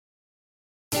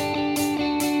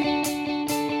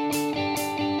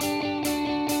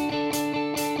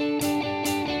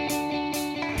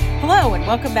and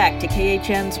welcome back to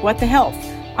KHN's What the Health.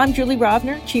 I'm Julie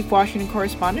Rovner, Chief Washington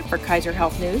Correspondent for Kaiser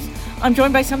Health News. I'm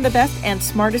joined by some of the best and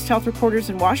smartest health reporters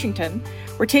in Washington.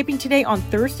 We're taping today on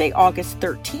Thursday, August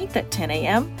 13th at 10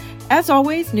 a.m. As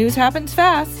always, news happens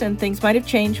fast, and things might have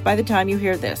changed by the time you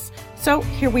hear this. So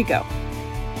here we go.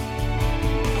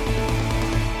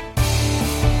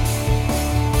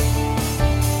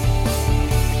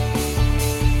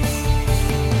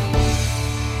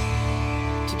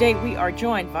 Today, we are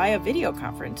joined via video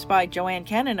conference by Joanne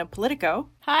Cannon of Politico.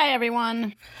 Hi,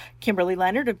 everyone. Kimberly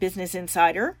Leonard of Business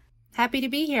Insider. Happy to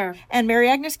be here. And Mary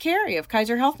Agnes Carey of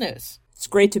Kaiser Health News. It's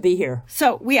great to be here.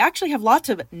 So we actually have lots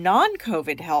of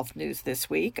non-COVID health news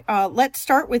this week. Let's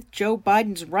start with Joe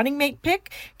Biden's running mate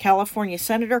pick, California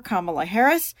Senator Kamala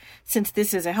Harris. Since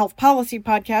this is a health policy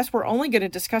podcast, we're only going to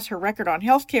discuss her record on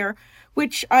health care,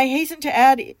 which I hasten to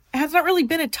add has not really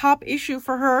been a top issue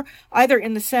for her, either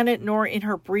in the Senate nor in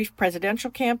her brief presidential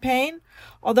campaign.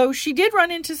 Although she did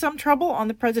run into some trouble on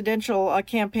the presidential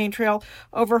campaign trail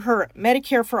over her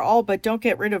Medicare for All but Don't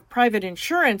Get Rid of Private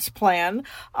Insurance plan.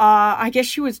 I guess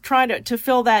she was trying to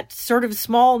fill that sort of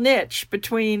small niche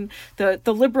between the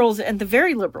liberals and the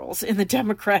very liberals in the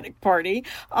Democratic Party.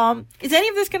 Is any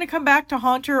of this going to come back to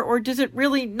haunt her, or does it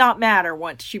really not matter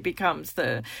once she becomes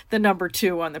the number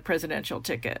two on the presidential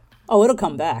ticket? Oh, it'll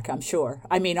come back, I'm sure.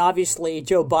 I mean, obviously,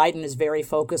 Joe Biden is very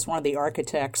focused, one of the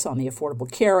architects on the Affordable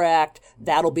Care Act.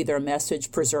 That'll be their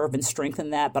message, preserve and strengthen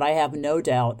that. But I have no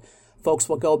doubt folks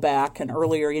will go back. And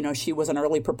earlier, she was an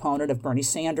early proponent of Bernie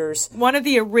Sanders. One of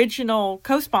the original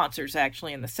co-sponsors,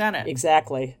 actually, in the Senate.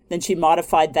 Exactly. Then she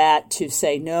modified that to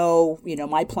say, no,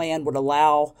 my plan would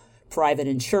allow private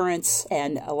insurance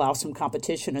and allow some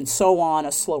competition and so on,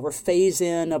 a slower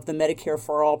phase-in of the Medicare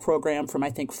for All program from, I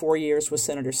think, 4 years with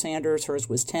Senator Sanders. Hers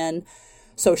was 10.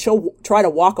 So she'll try to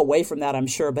walk away from that, I'm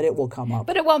sure, but it will come up.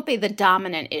 But it won't be the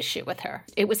dominant issue with her.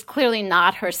 It was clearly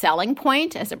not her selling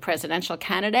point as a presidential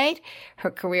candidate. Her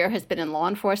career has been in law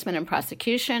enforcement and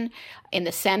prosecution. In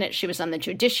the Senate, she was on the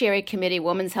Judiciary Committee.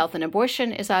 Women's health and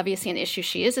abortion is obviously an issue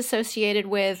she is associated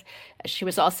with. She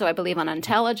was also, I believe, on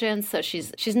intelligence. So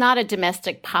she's not a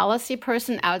domestic policy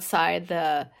person outside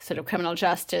the sort of criminal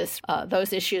justice,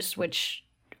 those issues which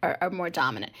are more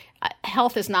dominant.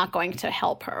 Health is not going to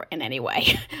help her in any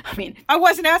way. I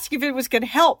wasn't asking if it was going to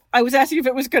help. I was asking if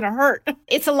it was going to hurt.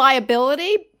 It's a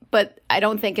liability, but I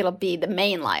don't think it'll be the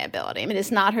main liability. It's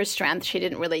not her strength. She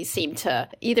didn't really seem to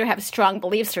either have strong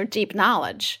beliefs or deep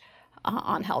knowledge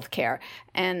on healthcare.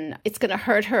 And it's going to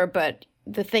hurt her, but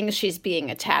the things she's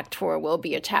being attacked for will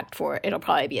be attacked for. It'll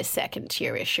probably be a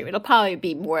second-tier issue. It'll probably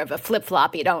be more of a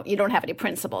flip-flop, you don't have any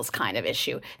principles kind of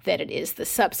issue than it is the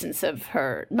substance of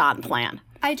her non-plan.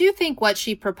 I do think what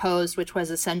she proposed, which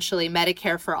was essentially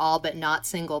Medicare for all but not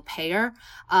single payer,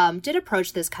 did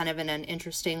approach this kind of in an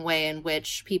interesting way in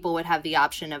which people would have the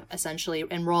option of essentially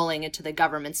enrolling into the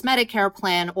government's Medicare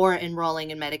plan or enrolling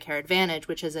in Medicare Advantage,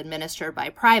 which is administered by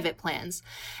private plans.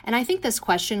 And I think this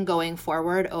question going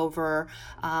forward over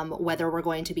whether we're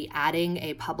going to be adding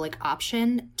a public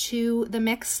option to the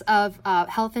mix of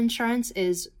health insurance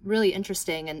is really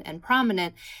interesting and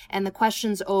prominent. And the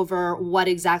questions over what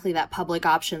exactly that public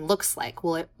option looks like.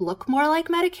 Will it look more like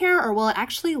Medicare, or will it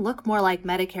actually look more like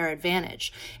Medicare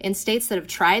Advantage? In states that have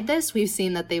tried this, we've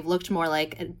seen that they've looked more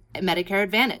like Medicare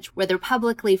Advantage, where they're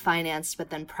publicly financed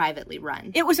but then privately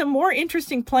run. It was a more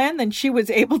interesting plan than she was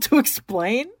able to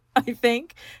explain, I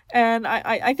think. And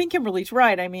I think Kimberly's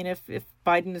right. If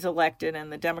Biden is elected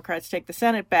and the Democrats take the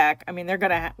Senate back, they're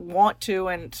going to want to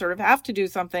and sort of have to do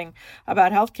something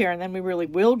about healthcare. And then we really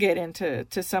will get into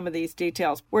some of these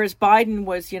details. Whereas Biden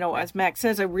was, as Max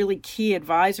says, a really key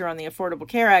advisor on the Affordable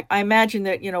Care Act. I imagine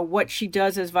that, what she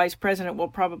does as vice president will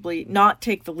probably not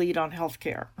take the lead on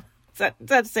healthcare. Is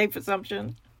that a safe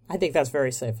assumption? I think that's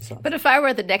very safe assumption. But if I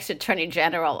were the next attorney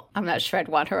general, I'm not sure I'd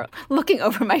want her looking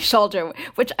over my shoulder,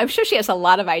 which I'm sure she has a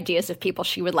lot of ideas of people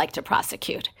she would like to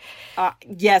prosecute.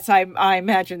 Yes, I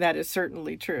imagine that is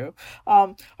certainly true.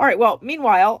 All right. Well,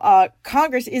 meanwhile,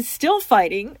 Congress is still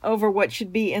fighting over what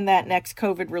should be in that next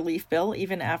COVID relief bill,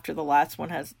 even after the last one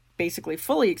has basically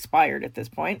fully expired at this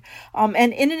point. And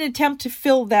in an attempt to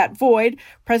fill that void,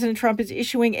 President Trump is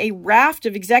issuing a raft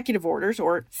of executive orders,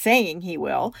 or saying he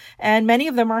will, and many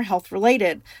of them are health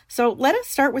related. So let us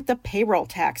start with the payroll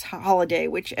tax holiday,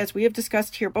 which, as we have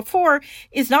discussed here before,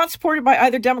 is not supported by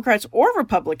either Democrats or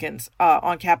Republicans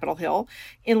on Capitol Hill,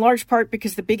 in large part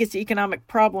because the biggest economic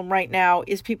problem right now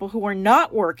is people who are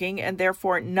not working and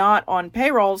therefore not on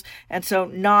payrolls, and so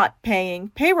not paying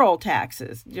payroll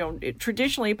taxes.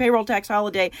 Traditionally, payroll tax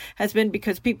holiday has been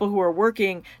because people who are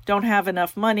working don't have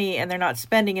enough money and they're not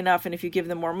spending enough. And if you give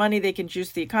them more money, they can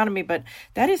juice the economy. But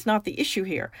that is not the issue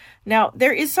here. Now,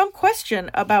 there is some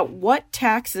question about what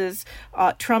taxes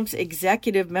Trump's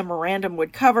executive memorandum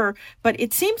would cover, but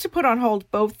it seems to put on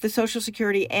hold both the Social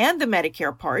Security and the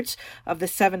Medicare parts of the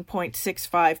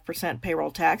 7.65% payroll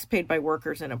tax paid by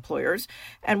workers and employers.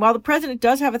 And while the president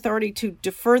does have authority to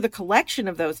defer the collection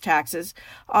of those taxes,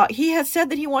 he has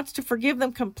said that he wants to forgive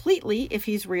them completely if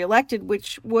he's reelected,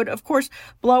 which would, of course,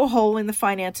 blow a hole in the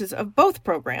finances of both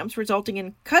programs, resulting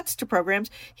in cuts to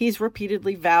programs he's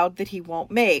repeatedly vowed that he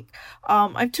won't make.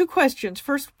 I have two questions.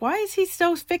 First, why is he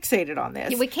so fixated on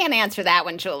this? We can't answer that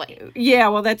one, Julie. Yeah,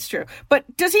 well, that's true. But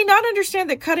does he not understand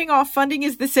that cutting off funding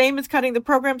is the same as cutting the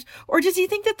programs? Or does he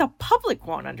think that the public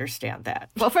won't understand that?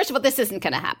 Well, first of all, this isn't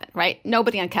going to happen, right?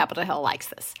 Nobody on Capitol Hill likes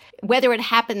this. Whether it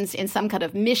happens in some kind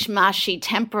of mishmashy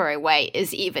temporary way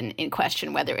is even in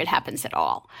question, whether it happens at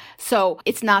all. So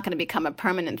it's not going to become a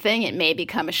permanent thing. It may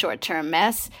become a short-term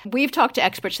mess. We've talked to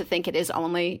experts that think it is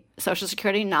only Social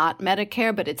Security, not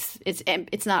Medicare, but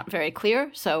it's not very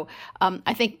clear. So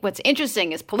I think what's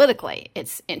interesting is politically,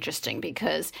 it's interesting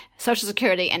because Social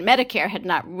Security and Medicare had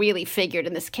not really figured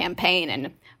in this campaign,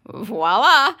 and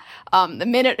voila, the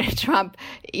minute Trump,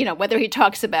 whether he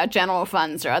talks about general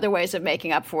funds or other ways of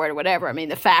making up for it or whatever, I mean,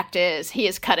 the fact is he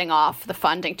is cutting off the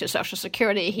funding to Social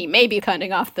Security. He may be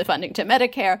cutting off the funding to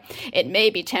Medicare. It may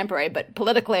be temporary, but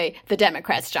politically, the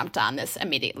Democrats jumped on this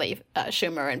immediately.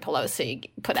 Schumer and Pelosi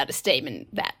put out a statement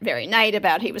that very night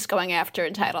about he was going after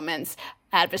entitlements.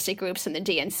 Advocacy groups in the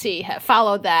DNC have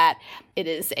followed that. It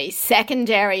is a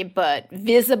secondary but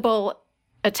visible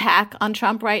attack on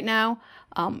Trump right now.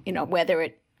 Whether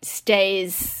it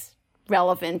stays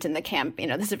relevant in the camp,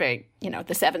 this is a very, the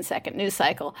 7-second news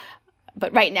cycle.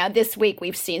 But right now, this week,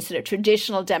 we've seen sort of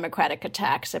traditional Democratic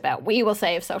attacks about we will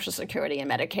save Social Security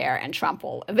and Medicare and Trump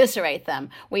will eviscerate them.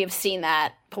 We have seen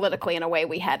that politically in a way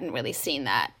we hadn't really seen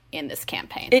that in this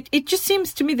campaign. It just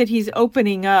seems to me that he's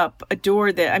opening up a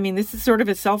door that, this is sort of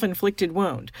a self-inflicted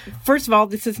wound. First of all,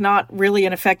 this is not really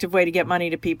an effective way to get money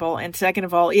to people. And second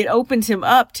of all, it opens him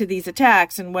up to these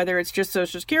attacks. And whether it's just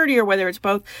Social Security or whether it's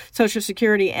both Social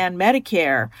Security and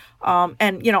Medicare.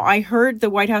 I heard the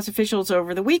White House officials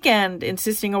over the weekend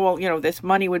insisting, this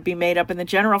money would be made up in the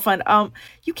general fund.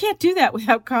 You can't do that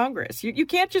without Congress. You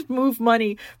can't just move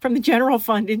money from the general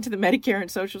fund into the Medicare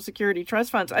and Social Security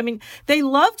trust funds. They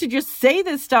love to just say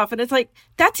this stuff, and it's like,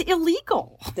 that's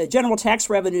illegal. The general tax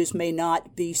revenues may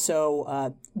not be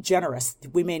so generous.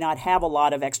 We may not have a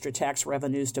lot of extra tax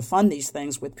revenues to fund these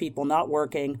things with people not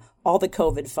working, all the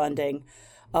COVID funding.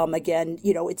 I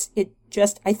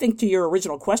think to your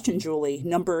original question, Julie,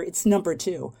 it's number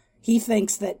two. He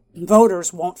thinks that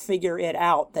voters won't figure it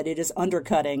out, that it is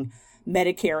undercutting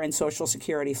Medicare and Social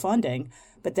Security funding.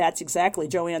 But that's exactly,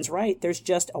 Joanne's right. There's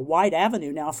just a wide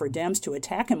avenue now for Dems to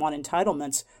attack him on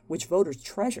entitlements, which voters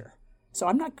treasure. So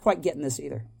I'm not quite getting this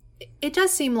either. It does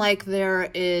seem like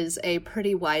there is a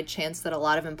pretty wide chance that a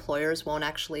lot of employers won't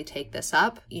actually take this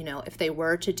up. If they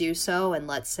were to do so, and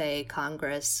let's say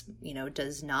Congress,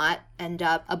 does not end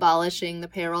up abolishing the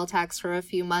payroll tax for a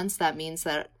few months, that means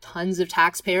that tons of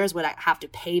taxpayers would have to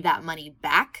pay that money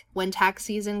back when tax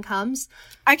season comes.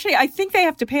 Actually, I think they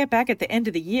have to pay it back at the end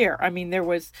of the year.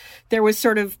 There was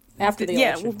sort of after the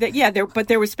election. But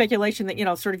there was speculation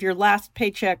that, sort of your last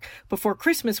paycheck before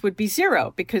Christmas would be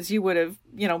zero because you would have,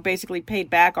 basically paid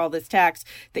back all this tax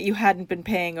that you hadn't been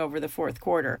paying over the fourth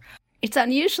quarter. It's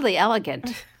unusually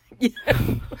elegant.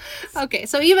 Okay,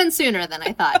 so even sooner than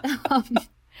I thought.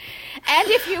 And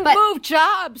if you move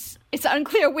jobs, it's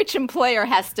unclear which employer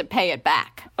has to pay it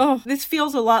back. Oh, this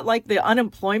feels a lot like the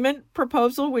unemployment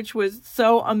proposal, which was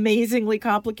so amazingly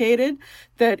complicated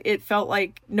that it felt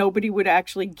like nobody would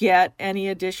actually get any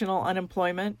additional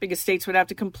unemployment because states would have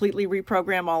to completely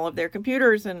reprogram all of their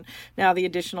computers and now the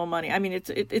additional money.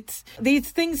 It's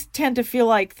these things tend to feel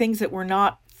like things that were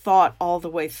not thought all the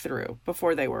way through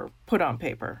before they were put on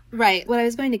paper. Right. What I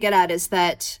was going to get at is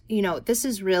that, this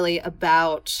is really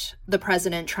about the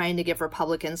president trying to give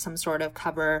Republicans some sort of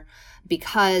cover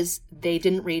because they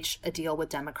didn't reach a deal with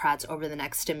Democrats over the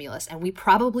next stimulus. And we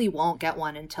probably won't get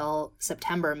one until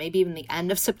September, maybe even the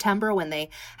end of September when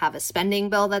they have a spending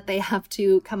bill that they have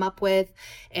to come up with.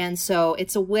 And so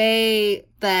it's a way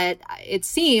that it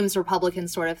seems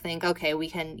Republicans sort of think, okay,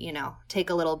 we can, take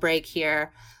a little break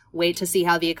here. Wait to see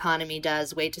how the economy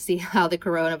does, wait to see how the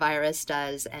coronavirus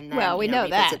does, and then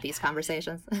revisit these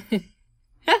conversations.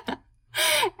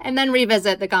 And then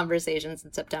revisit the conversations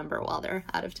in September while they're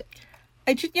out of town.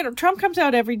 Trump comes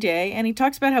out every day and he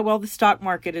talks about how well the stock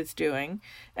market is doing.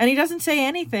 And he doesn't say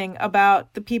anything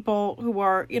about the people who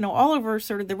are, all over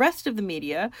sort of the rest of the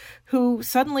media who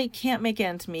suddenly can't make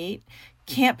ends meet,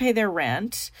 can't pay their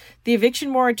rent. The eviction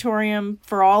moratorium,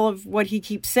 for all of what he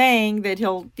keeps saying that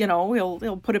he'll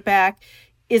put it back,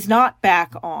 is not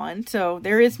back on. So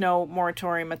there is no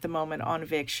moratorium at the moment on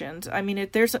evictions. I mean,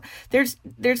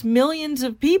 there's millions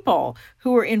of people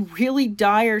who are in really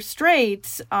dire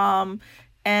straits.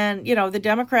 And, the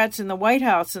Democrats in the White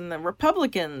House and the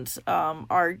Republicans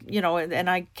are, and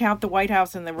I count the White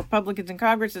House and the Republicans in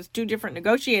Congress as two different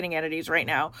negotiating entities right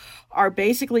now, are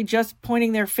basically just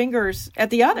pointing their fingers at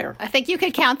the other. I think you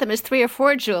could count them as 3 or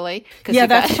 4, Julie. Yeah,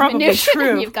 that's probably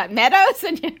true. You've got Meadows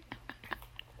and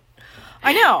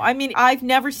I know. I mean, I've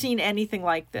never seen anything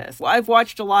like this. I've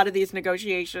watched a lot of these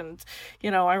negotiations.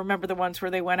 I remember the ones where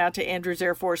they went out to Andrews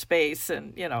Air Force Base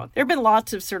and, there have been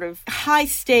lots of sort of high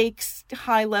stakes,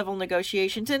 high level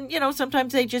negotiations. And,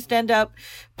 sometimes they just end up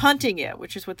punting it,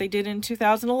 which is what they did in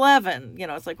 2011.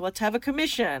 It's like, let's have a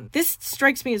commission. This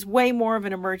strikes me as way more of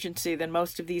an emergency than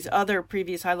most of these other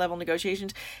previous high level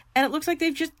negotiations. And it looks like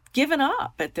they've just given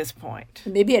up at this point.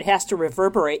 Maybe it has to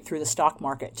reverberate through the stock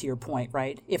market, to your point,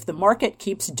 right? If the market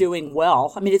keeps doing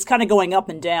well, I mean, it's kind of going up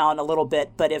and down a little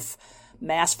bit, but if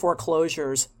mass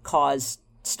foreclosures cause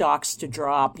stocks to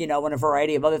drop, and a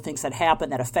variety of other things that happen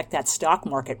that affect that stock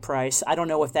market price, I don't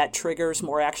know if that triggers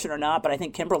more action or not, but I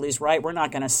think Kimberly's right. We're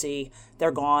not going to see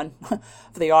they're gone for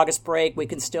the August break. We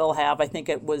can still have, I think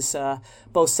it was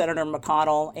both Senator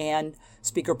McConnell and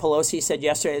Speaker Pelosi said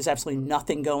yesterday there's absolutely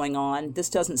nothing going on. This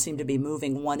doesn't seem to be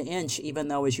moving 1 inch, even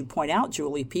though, as you point out,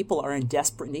 Julie, people are in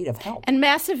desperate need of help. And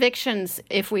mass evictions,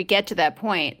 if we get to that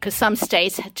point, because some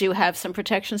states do have some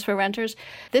protections for renters,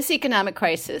 this economic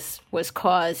crisis was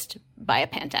caused by a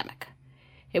pandemic.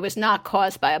 It was not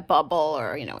caused by a bubble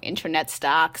or, internet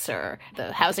stocks or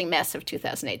the housing mess of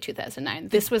 2008, 2009.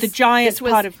 This was the giant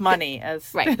pot of money,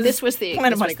 right. This was the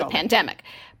pandemic.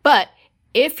 But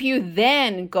if you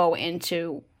then go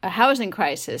into a housing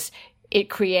crisis, it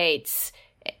creates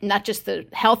not just the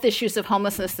health issues of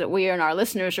homelessness that we and our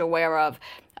listeners are aware of,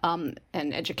 and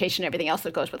education, everything else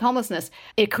that goes with homelessness,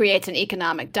 it creates an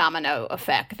economic domino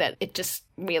effect that it just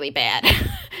really bad.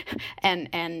 and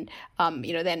then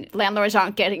landlords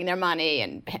aren't getting their money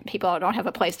and people don't have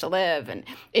a place to live. And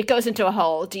it goes into a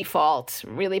whole default,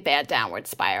 really bad downward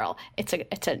spiral.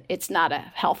 It's not a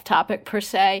health topic per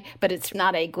se, but it's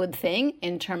not a good thing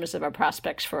in terms of our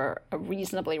prospects for a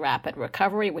reasonably rapid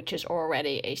recovery, which is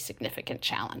already a significant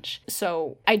challenge.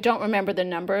 So I don't remember the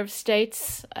number of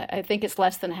states. I think it's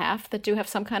less than half that do have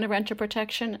some kind of renter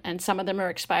protection, and some of them are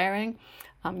expiring.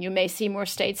 You may see more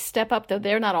states step up, though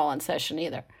they're not all in session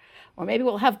either. Or maybe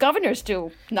we'll have governors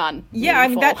do none. Yeah, I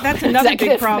mean, that's another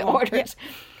big problem. Yeah.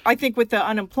 I think with the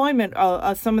unemployment,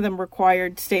 some of them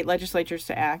required state legislatures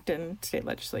to act, and state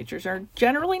legislatures are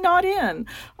generally not in.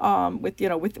 With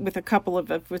a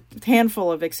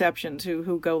handful of exceptions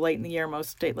who go late in the year.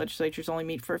 Most state legislatures only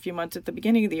meet for a few months at the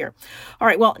beginning of the year. All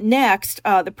right. Well, next,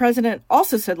 the president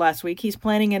also said last week he's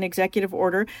planning an executive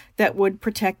order that would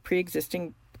protect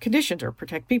pre-existing conditions or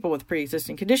protect people with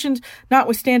pre-existing conditions,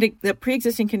 notwithstanding that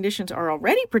pre-existing conditions are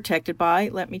already protected by,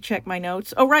 let me check my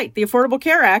notes. Oh, right, the Affordable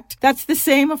Care Act. That's the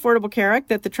same Affordable Care Act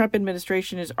that the Trump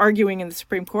administration is arguing in the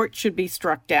Supreme Court should be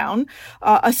struck down.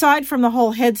 Aside from the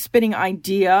whole head-spinning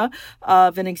idea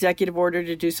of an executive order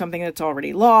to do something that's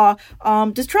already law,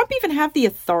 does Trump even have the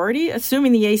authority,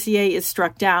 assuming the ACA is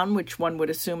struck down, which one would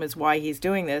assume is why he's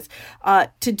doing this,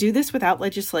 to do this without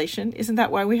legislation? Isn't that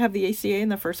why we have the ACA in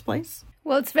the first place?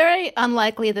 Well, it's very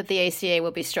unlikely that the ACA will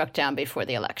be struck down before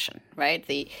the election, right?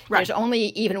 There's only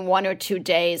even 1 or 2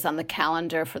 days on the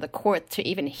calendar for the court to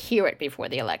even hear it before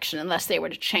the election, unless they were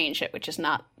to change it, which is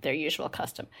not their usual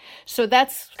custom. So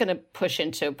that's going to push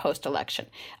into post-election.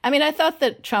 I mean, I thought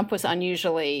that Trump was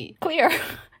unusually clear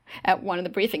at one of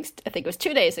the briefings, I think it was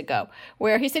 2 days ago,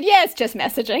 where he said, yeah, it's just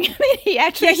messaging. I mean, he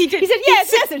said, yeah,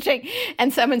 it's messaging.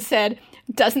 And someone said,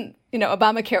 doesn't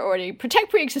Obamacare already protect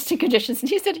pre-existing conditions? And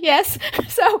he said, yes.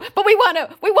 But we want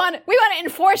to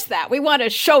enforce that. We want to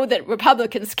show that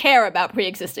Republicans care about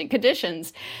pre-existing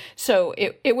conditions. So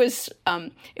it was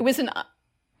sort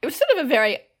of a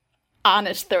very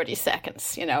honest 30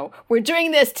 seconds. We're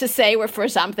doing this to say we're for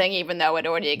something, even though it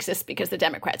already exists because the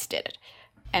Democrats did it.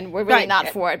 And we're really Right. not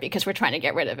for it because we're trying to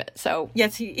get rid of it. So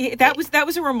yes, that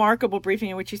was a remarkable briefing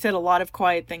in which he said a lot of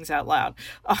quiet things out loud,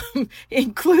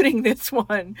 including this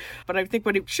one. But I think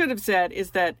what he should have said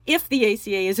is that if the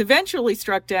ACA is eventually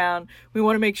struck down, we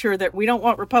want to make sure that we don't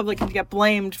want Republicans to get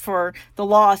blamed for the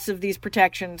loss of these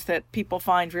protections that people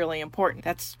find really important.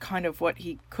 That's kind of what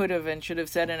he could have and should have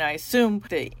said, and I assume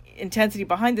the intensity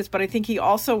behind this, but I think he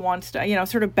also wants to,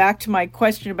 sort of back to my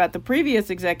question about the previous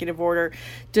executive order,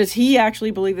 does he actually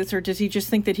believe this, or does he just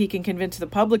think that he can convince the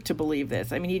public to believe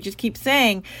this? I mean, he just keeps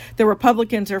saying the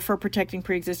Republicans are for protecting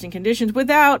pre-existing conditions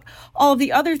without all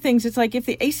the other things. It's like if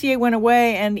the ACA went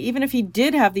away, and even if he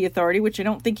did have the authority, which I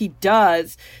don't think he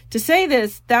does, to say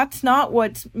this, that's not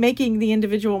what's making the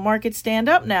individual market stand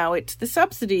up now. It's the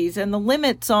subsidies and the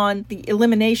limits on the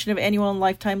elimination of annual and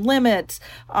lifetime limits.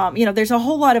 There's a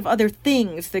whole lot of other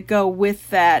things that go with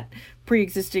that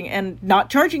pre-existing, and not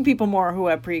charging people more who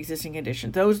have pre-existing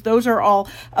conditions. Those are all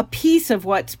a piece of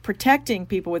what's protecting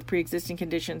people with pre-existing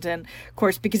conditions. And of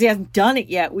course, because he hasn't done it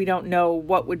yet, we don't know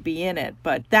what would be in it.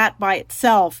 But that by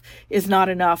itself is not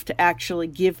enough to actually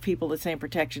give people the same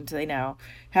protections they now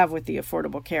have with the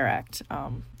Affordable Care Act.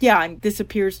 This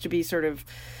appears to be sort of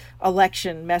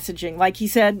election messaging, like he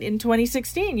said in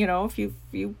 2016. If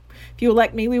you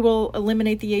elect me, we will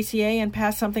eliminate the ACA and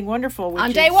pass something wonderful.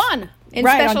 On day one. In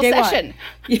right, special session.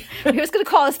 He was going to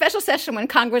call a special session when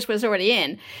Congress was already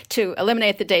in to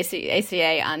eliminate the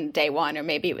ACA on day one, or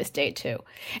maybe it was day two.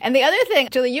 And the other thing,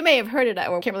 Julie, you may have heard it,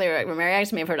 or Kimberly or Mary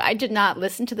Agnes may have heard it. I did not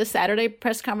listen to the Saturday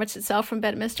press conference itself from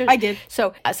Bedminster. I did.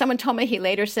 So someone told me he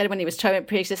later said when he was talking about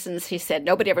pre-existence, he said,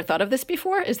 nobody ever thought of this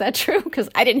before. Is that true? Because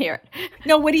I didn't hear it.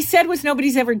 No, what he said was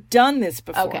nobody's ever done this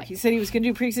before. Okay. He said he was going to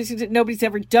do pre-existing. Nobody's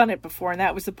ever done it before. And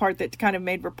that was the part that kind of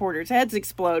made reporters' heads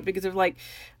explode, because of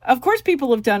of course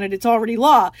people have done it. It's already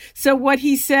law. So what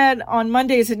he said on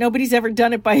Monday is that nobody's ever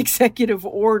done it by executive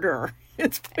order.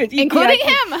 Including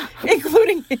him.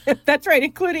 Including him. That's right,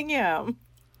 including him.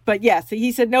 But yes,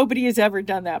 he said nobody has ever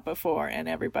done that before. And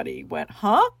everybody went,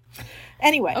 huh?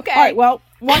 Anyway, okay. All right, well,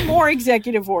 one more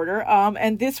executive order,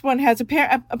 and this one has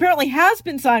apparently has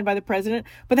been signed by the president,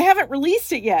 but they haven't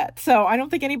released it yet. So I don't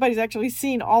think anybody's actually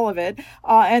seen all of it.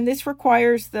 And this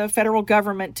requires the federal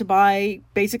government to buy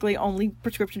basically only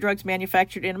prescription drugs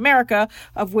manufactured in America,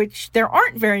 of which there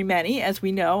aren't very many, as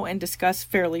we know and discuss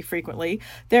fairly frequently.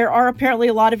 There are apparently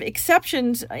a lot of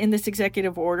exceptions in this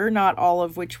executive order, not all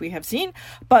of which we have seen.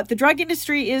 But the drug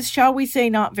industry is, shall we say,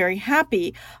 not very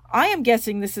happy. I am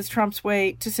guessing this is Trump's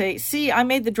way to say, see, I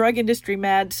made the drug industry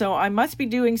mad, so I must be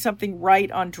doing something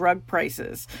right on drug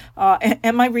prices.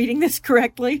 Am I reading this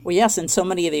correctly? Well, yes, and so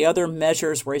many of the other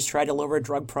measures where he's tried to lower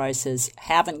drug prices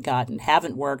haven't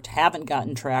worked, haven't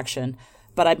gotten traction.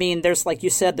 But I mean, there's, like you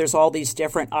said, there's all these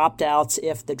different opt-outs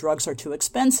if the drugs are too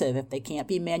expensive, if they can't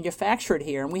be manufactured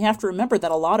here. And we have to remember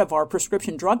that a lot of our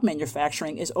prescription drug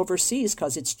manufacturing is overseas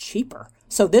because it's cheaper.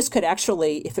 So this could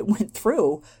actually, if it went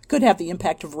through, could have the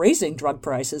impact of raising drug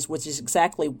prices, which is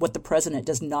exactly what the president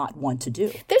does not want to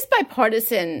do. There's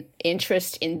bipartisan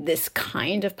interest in this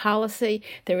kind of policy.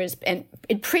 There is, and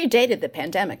it predated the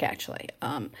pandemic, actually.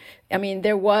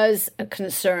 There was a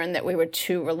concern that we were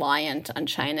too reliant on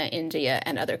China, India,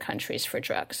 and other countries for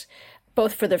drugs,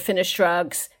 both for the finished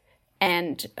drugs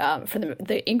and for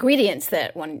the ingredients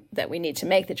that we need to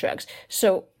make the drugs.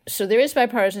 So there is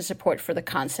bipartisan support for the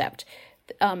concept.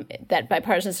 That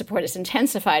bipartisan support is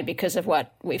intensified because of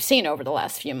what we've seen over the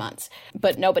last few months.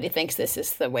 But nobody thinks this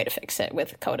is the way to fix it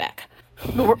with Kodak.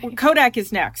 Kodak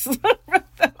is next.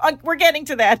 We're getting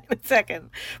to that in a second.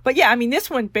 But yeah, I mean, this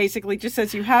one basically just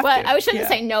says you have to. Well, I shouldn't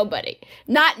say nobody.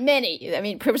 Not many. I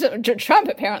mean, President Trump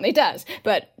apparently does.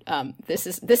 But this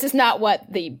is not what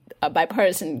the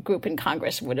bipartisan group in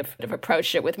Congress would have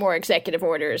approached it, with more executive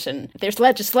orders. And there's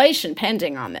legislation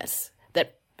pending on this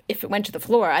that, if it went to the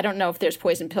floor, I don't know if there's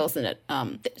poison pills in it.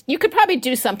 You could probably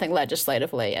do something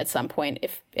legislatively at some point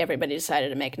if everybody decided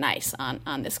to make nice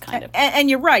on this kind of. And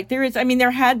you're right. There is. I mean,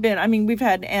 there had been. I mean, we've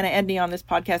had Anna Edney on this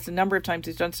podcast a number of times,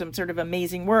 who's done some sort of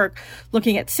amazing work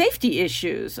looking at safety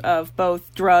issues of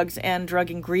both drugs and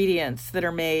drug ingredients that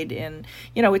are made in.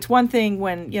 It's one thing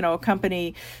when a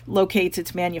company locates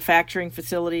its manufacturing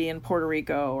facility in Puerto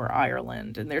Rico or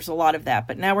Ireland, and there's a lot of that.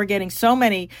 But now we're getting so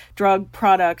many drug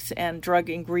products and drug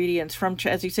ingredients from,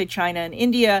 as you say, China and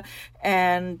India,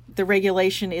 and the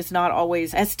regulation is not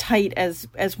always as tight as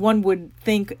one would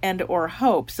think and or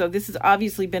hope. So this has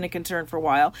obviously been a concern for a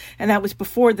while, and that was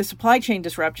before the supply chain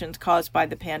disruptions caused by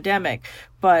the pandemic.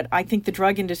 But I think the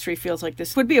drug industry feels like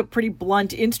this would be a pretty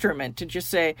blunt instrument to just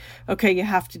say, okay, you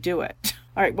have to do it.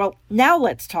 All right, well, now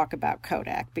let's talk about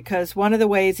Kodak, because one of the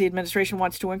ways the administration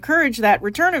wants to encourage that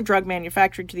return of drug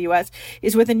manufacturing to the U.S.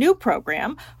 is with a new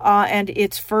program, and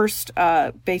its first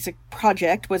basic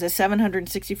project was a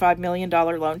 $765 million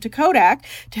loan to Kodak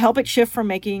to help it shift from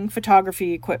making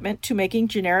photography equipment to making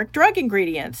generic drug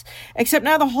ingredients. Except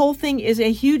now the whole thing is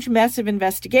a huge mess of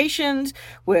investigations,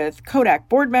 with Kodak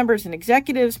board members and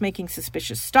executives making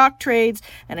suspicious stock trades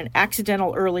and an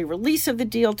accidental early release of the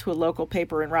deal to a local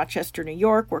paper in Rochester, New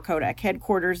York, where Kodak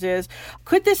headquarters is.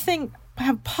 Could this thing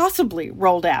have possibly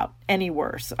rolled out any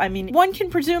worse? I mean, one can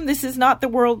presume this is not the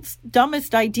world's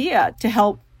dumbest idea to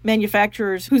help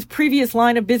manufacturers whose previous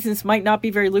line of business might not be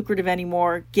very lucrative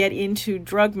anymore get into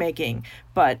drug making,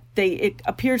 but it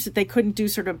appears that they couldn't do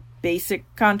sort of basic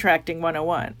contracting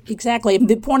 101. Exactly.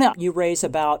 The point you raise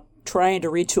about trying to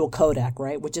retool Kodak,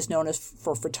 right, which is known as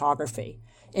for photography,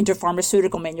 into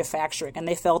pharmaceutical manufacturing, and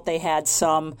they felt they had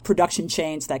some production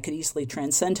chains that could easily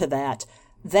transcend to that.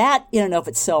 That in and of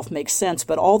itself makes sense,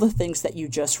 but all the things that you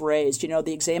just raised,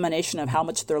 the examination of how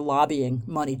much their lobbying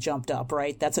money jumped up,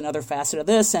 right? That's another facet of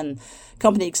this. And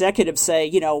company executives say,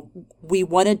 we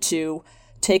wanted to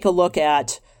take a look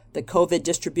at the COVID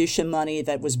distribution money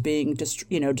that was being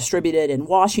distributed in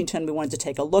Washington. We wanted to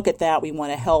take a look at that. We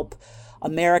want to help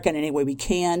America in any way we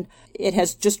can. It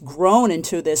has just grown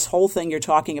into this whole thing you're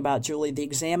talking about, Julie, the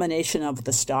examination of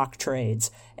the stock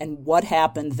trades and what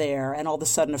happened there, and all of a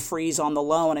sudden a freeze on the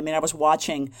loan. I mean, I was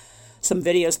watching some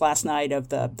videos last night of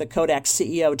the Kodak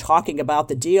CEO talking about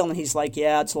the deal, and he's like,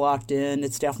 yeah, it's locked in.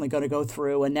 It's definitely going to go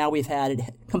through. And now we've had it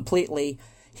completely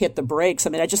hit the brakes.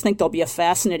 I mean, I just think there'll be a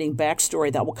fascinating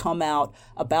backstory that will come out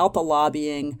about the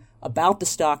lobbying, about the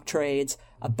stock trades,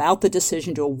 about the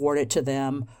decision to award it to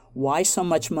them. Why so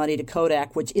much money to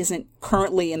Kodak, which isn't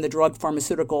currently in the drug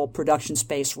pharmaceutical production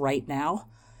space right now?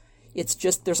 It's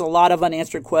just, there's a lot of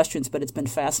unanswered questions, but it's been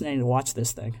fascinating to watch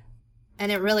this thing. And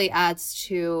it really adds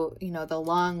to, the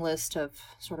long list of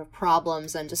sort of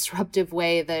problems and disruptive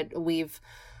way that we've,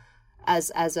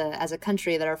 as a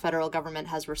country, that our federal government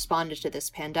has responded to this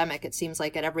pandemic. It seems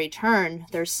like at every turn,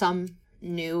 there's some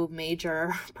new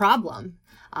major problem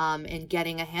in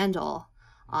getting a handle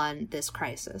on this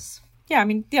crisis. Yeah, I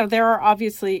mean, there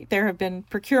have been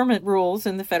procurement rules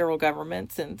in the federal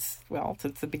government since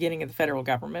the beginning of the federal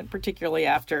government, particularly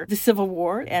after the Civil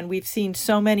War. And we've seen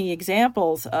so many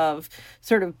examples of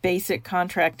sort of basic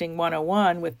contracting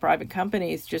 101 with private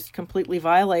companies just completely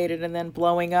violated and then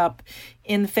blowing up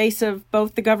in the face of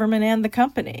both the government and the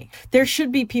company. There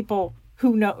should be people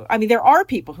who know, there are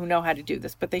people who know how to do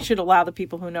this, but they should allow the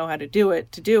people who know how to do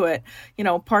it to do it.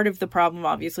 Part of the problem,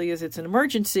 obviously, is it's an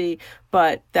emergency,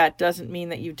 but that doesn't mean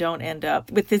that you don't end up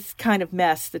with this kind of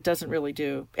mess that doesn't really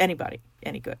do anybody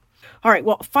any good. All right.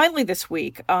 Well, finally this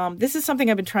week, this is something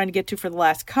I've been trying to get to for the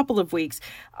last couple of weeks,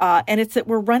 and it's that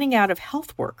we're running out of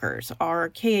health workers. Our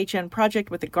KHN project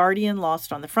with The Guardian,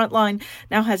 Lost on the Frontline,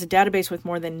 now has a database with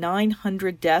more than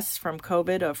 900 deaths from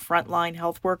COVID of frontline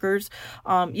health workers.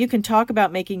 You can talk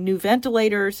about making new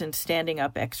ventilators and standing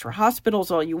up extra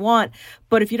hospitals all you want,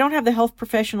 but if you don't have the health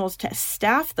professionals to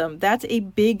staff them, that's a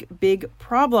big, big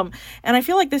problem. And I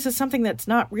feel like this is something that's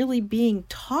not really being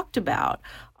talked about.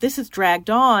 This is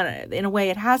dragged on in a way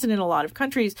it hasn't in a lot of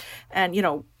countries. And,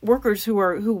 workers who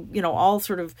all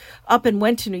sort of up and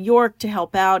went to New York to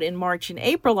help out in March and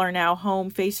April are now home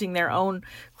facing their own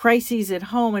crises at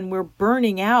home. And we're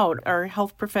burning out our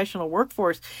health professional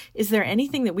workforce. Is there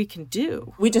anything that we can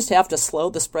do? We just have to slow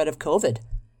the spread of COVID.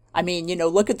 I mean,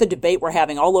 look at the debate we're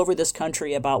having all over this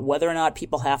country about whether or not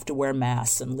people have to wear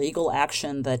masks and legal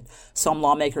action that some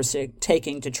lawmakers are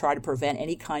taking to try to prevent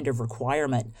any kind of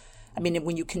requirement. I mean,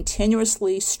 when you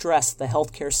continuously stress the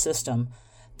healthcare system,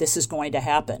 this is going to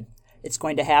happen. It's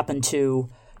going to happen to,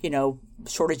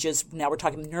 shortages. Now we're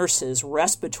talking nurses,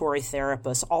 respiratory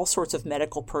therapists, all sorts of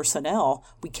medical personnel.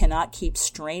 We cannot keep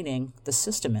straining the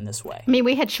system in this way. I mean,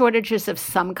 we had shortages of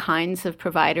some kinds of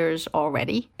providers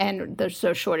already, and those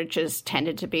shortages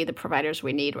tended to be the providers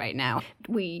we need right now.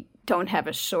 We don't have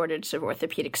a shortage of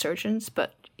orthopedic surgeons,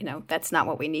 but that's not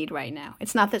what we need right now.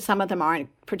 It's not that some of them aren't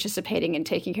participating in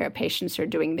taking care of patients or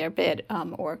doing their bit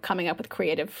or coming up with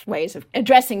creative ways of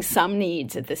addressing some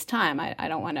needs at this time. I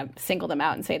don't want to single them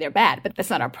out and say they're bad, but that's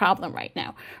not our problem right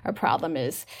now. Our problem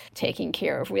is taking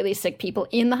care of really sick people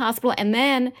in the hospital and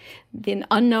then the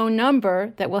unknown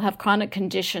number that will have chronic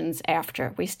conditions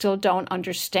after. We still don't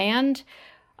understand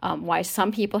why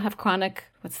some people have chronic,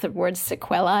 what's the word,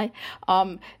 sequelae?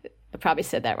 I probably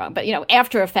said that wrong, but,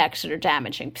 after effects that are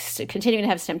damaging, continuing to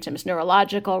have symptoms,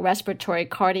 neurological, respiratory,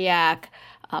 cardiac,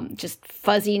 just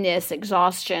fuzziness,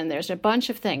 exhaustion. There's a bunch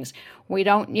of things. We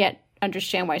don't yet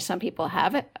understand why some people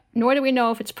have it, nor do we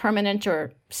know if it's permanent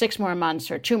or 6 more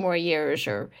months or 2 more years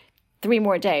or 3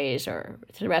 more days or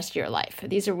the rest of your life.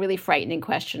 These are really frightening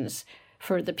questions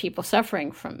for the people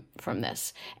suffering from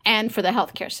this and for the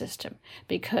healthcare system,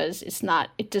 because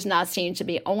it does not seem to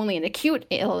be only an acute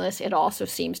illness. It also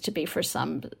seems to be, for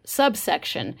some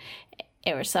subsection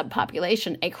or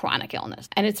subpopulation, a chronic illness.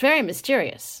 And it's very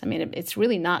mysterious. I mean, it's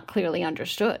really not clearly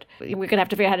understood. We're going to have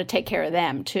to figure out how to take care of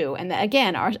them, too. And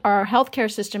again, our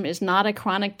healthcare system is not a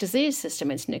chronic disease system.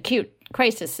 It's an acute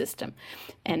crisis system.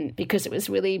 And because it was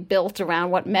really built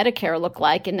around what Medicare looked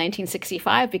like in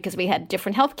 1965, because we had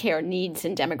different healthcare needs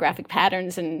and demographic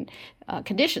patterns and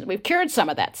conditions. We've cured some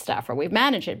of that stuff, or we've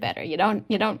managed it better. You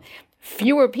don't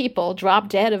fewer people drop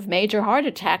dead of major heart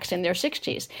attacks in their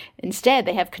 60s. Instead,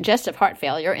 they have congestive heart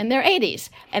failure in their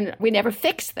 80s. And we never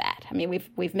fixed that. I mean,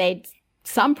 we've made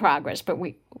some progress, but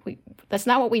we that's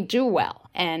not what we do well.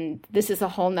 And this is a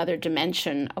whole nother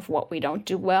dimension of what we don't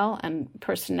do well, and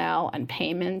personnel and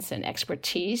payments and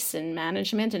expertise and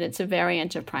management. And it's a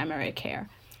variant of primary care.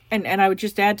 And I would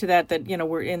just add to that,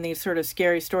 we're in these sort of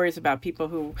scary stories about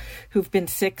people who've been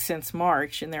sick since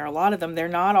March, and there are a lot of them. They're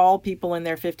not all people in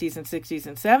their 50s and 60s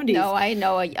and 70s.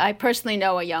 No, I personally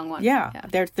know a young one. Yeah.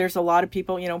 There's a lot of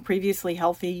people, previously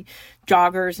healthy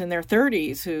joggers in their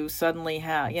 30s who suddenly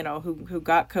who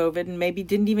got COVID and maybe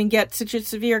didn't even get such a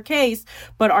severe case,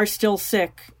 but are still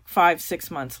sick 5-6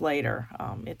 months later.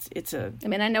 I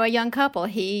know a young couple.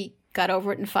 He got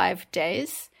over it in 5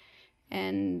 days.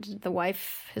 And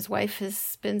his wife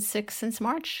has been sick since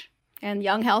March. And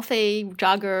young, healthy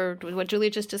jogger, what Julia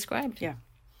just described. Yeah.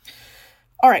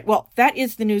 All right. Well, that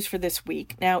is the news for this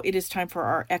week. Now it is time for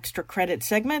our extra credit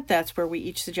segment. That's where we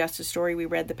each suggest a story we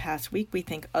read the past week we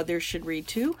think others should read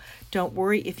too. Don't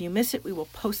worry if you miss it. We will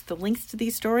post the links to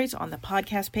these stories on the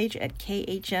podcast page at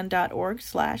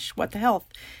khn.org/whatthehealth.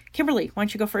 Kimberly, why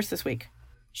don't you go first this week?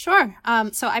 Sure.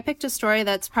 So I picked a story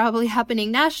that's probably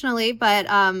happening nationally, but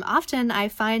often I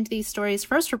find these stories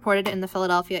first reported in the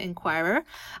Philadelphia Inquirer.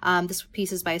 This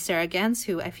piece is by Sarah Gans,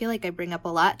 who I feel like I bring up a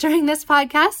lot during this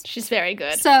podcast. She's very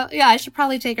good. So yeah, I should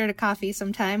probably take her to coffee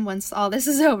sometime once all this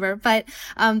is over. But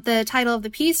the title of the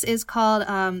piece is called,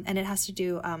 and it has to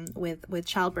do with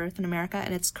childbirth in America,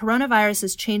 and it's Coronavirus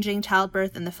is Changing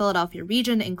Childbirth in the Philadelphia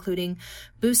Region, including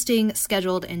Boosting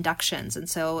Scheduled Inductions. And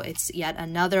so it's yet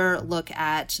another look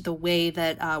at the way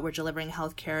that we're delivering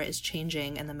healthcare is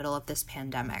changing in the middle of this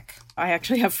pandemic. I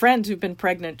actually have friends who've been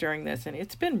pregnant during this, and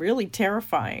it's been really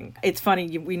terrifying. It's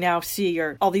funny, we now see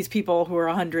all these people who are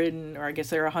 100, or I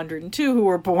guess they're 102, who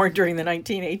were born during the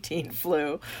 1918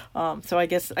 flu. So I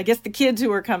guess the kids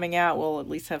who are coming out will at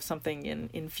least have something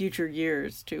in future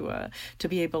years to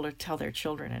be able to tell their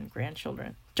children and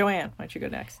grandchildren. Joanne, why don't you go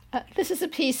next? This is a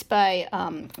piece by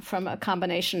from a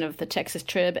combination of the Texas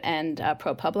Trib and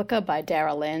ProPublica by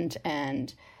Dara Lind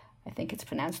and I think it's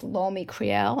pronounced Lomi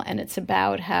Creel, and it's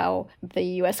about how the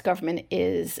U.S. government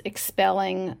is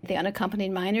expelling the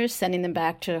unaccompanied minors, sending them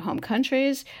back to home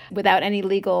countries without any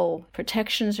legal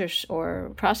protections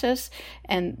or process,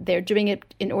 and they're doing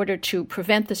it in order to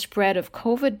prevent the spread of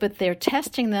COVID, but they're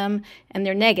testing them and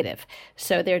they're negative.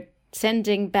 So they're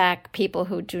sending back people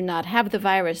who do not have the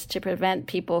virus to prevent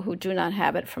people who do not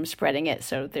have it from spreading it.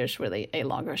 So there's really a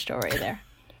longer story there.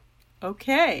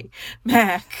 Okay.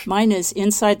 Mac. Mine is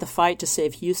Inside the Fight to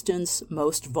Save Houston's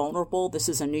Most Vulnerable. This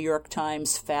is a New York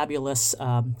Times fabulous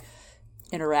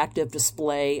interactive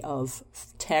display of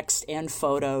text and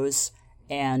photos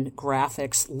and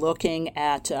graphics looking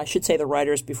at, I should say the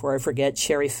writers before I forget,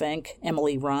 Sherry Fink,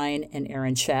 Emily Ryan, and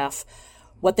Aaron Schaff.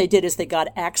 What they did is they got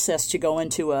access to go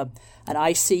into an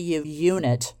ICU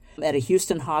unit at a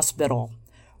Houston hospital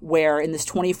where in this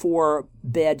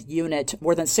 24-bed unit,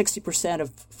 more than 60% of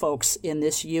folks in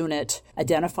this unit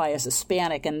identify as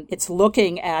Hispanic. And it's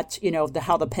looking at,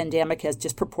 how the pandemic has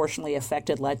disproportionately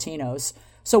affected Latinos.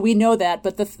 So we know that.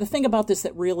 But the thing about this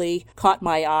that really caught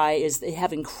my eye is they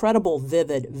have incredible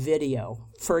vivid video.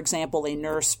 For example, a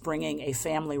nurse bringing a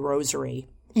family rosary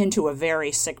into a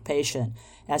very sick patient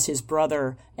as his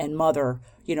brother and mother,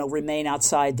 remain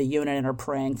outside the unit and are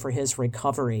praying for his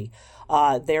recovery.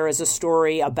 There is a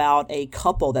story about a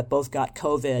couple that both got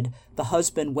COVID. The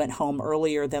husband went home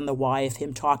earlier than the wife,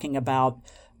 him talking about,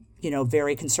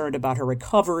 very concerned about her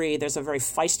recovery. There's a very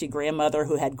feisty grandmother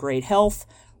who had great health,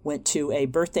 went to a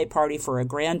birthday party for a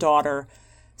granddaughter.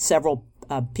 Several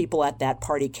people at that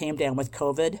party came down with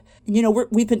COVID. And,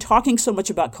 we've been talking so much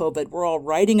about COVID. We're all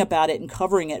writing about it and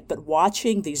covering it, but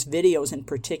watching these videos in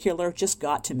particular just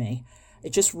got to me.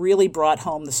 It just really brought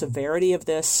home the severity of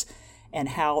this and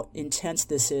how intense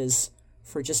this is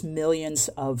for just millions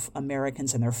of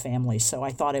Americans and their families. So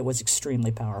I thought it was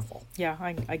extremely powerful. Yeah,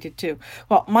 I did too.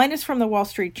 Well, mine is from the Wall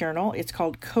Street Journal. It's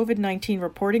called COVID-19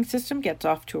 Reporting System Gets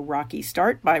Off to a Rocky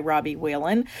Start by Robbie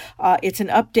Whalen. It's an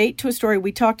update to a story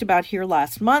we talked about here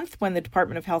last month when the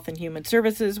Department of Health and Human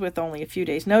Services, with only a few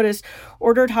days' notice,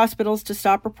 ordered hospitals to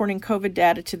stop reporting COVID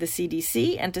data to the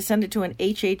CDC and to send it to an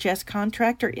HHS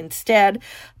contractor instead.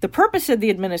 The purpose of the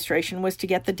administration was to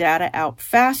get the data out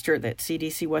faster that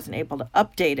CDC wasn't able to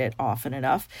update it often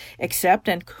enough, except,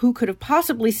 and who could have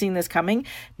possibly seen this coming?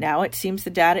 Now it seems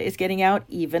the data is getting out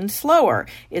even slower.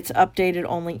 It's updated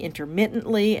only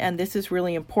intermittently, and this is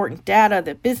really important data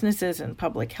that businesses and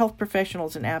public health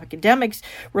professionals and academics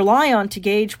rely on to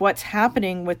gauge what's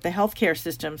happening with the healthcare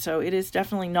system, so it is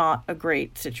definitely not a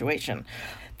great situation.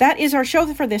 That is our show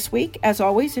for this week. As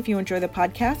always, if you enjoy the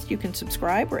podcast, you can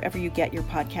subscribe wherever you get your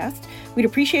podcast. We'd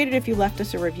appreciate it if you left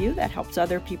us a review. That helps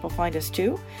other people find us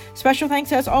too. Special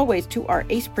thanks, as always, to our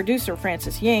ace producer,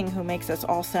 Francis Ying, who makes us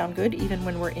all sound good even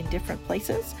when we're in different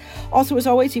places. Also, as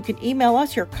always, you can email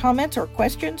us your comments or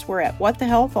questions. We're at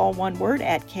whatthehealth, all one word,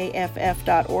 at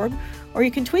kff.org. Or you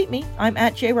can tweet me. I'm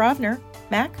at Jay Rovner.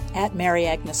 Mac? At Mary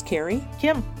Agnes Carey.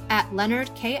 Kim? At Leonard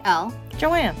KL.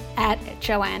 Joanne? At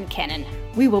Joanne Kennan.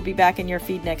 We will be back in your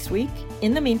feed next week.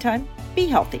 In the meantime, be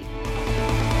healthy.